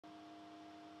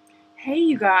Hey,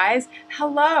 you guys.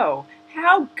 Hello.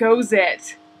 How goes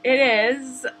it? It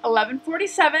is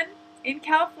 11:47 in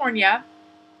California,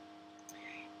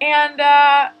 and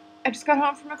I just got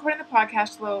home from recording the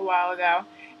podcast a little while ago.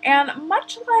 And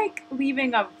much like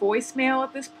leaving a voicemail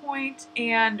at this point,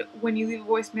 and when you leave a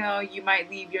voicemail, you might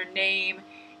leave your name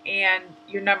and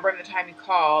your number and the time you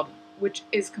called, which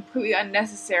is completely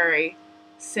unnecessary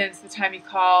since the time you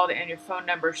called and your phone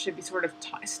number should be sort of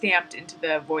stamped into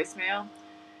the voicemail.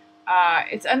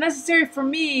 It's unnecessary for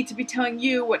me to be telling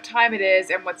you what time it is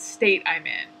and what state I'm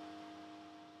in.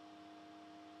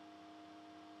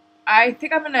 I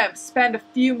think I'm going to spend a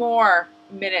few more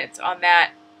minutes on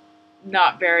that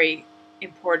not very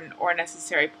important or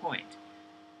necessary point.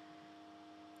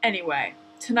 Anyway,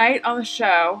 tonight on the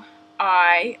show,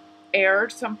 I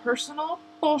aired some personal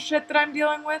bullshit that I'm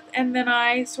dealing with, and then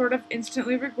I sort of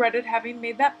instantly regretted having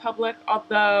made that public,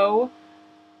 although,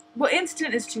 well,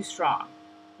 instant is too strong.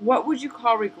 What would you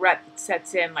call regret that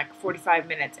sets in like 45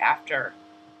 minutes after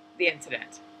the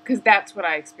incident? Because that's what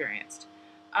I experienced.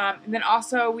 And then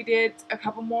also we did a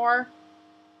couple more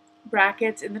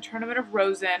brackets in the tournament of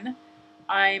Rosen.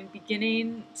 I'm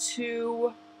beginning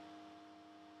to...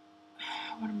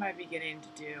 What am I beginning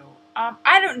to do?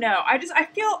 I don't know.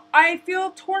 I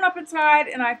feel torn up inside,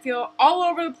 and I feel all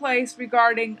over the place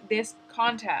regarding this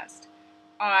contest.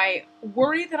 I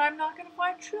worry that I'm not going to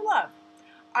find true love.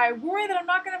 I worry that I'm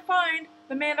not going to find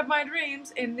the man of my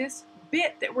dreams in this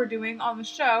bit that we're doing on the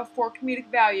show for comedic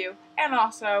value and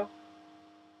also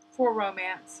for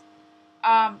romance.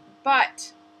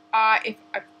 But if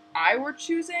I were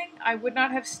choosing, I would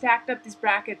not have stacked up these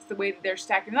brackets the way that they're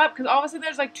stacking up, because all of a sudden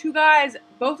there's like two guys,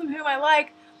 both of whom I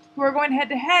like, who are going head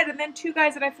to head, and then two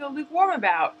guys that I feel lukewarm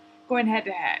about going head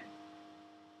to head.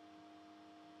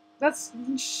 Let's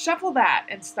shuffle that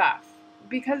and stuff,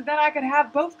 because then I could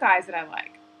have both guys that I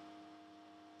like.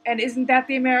 And isn't that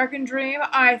the American dream?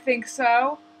 I think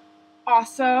so.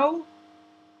 Also,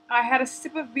 I had a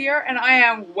sip of beer and I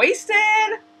am wasted.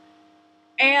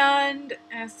 And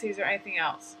let's see, is there anything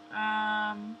else?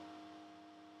 My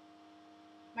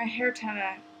hair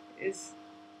tenor is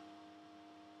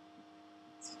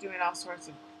doing all sorts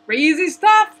of crazy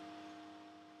stuff.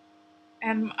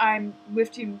 And I'm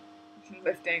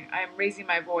I'm raising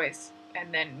my voice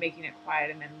and then making it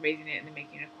quiet and then raising it and then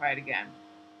making it quiet again.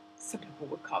 Some people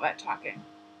would call that talking.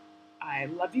 I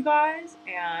love you guys,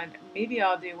 and maybe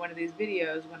I'll do one of these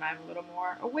videos when I'm a little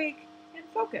more awake and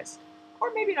focused.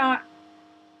 Or maybe not.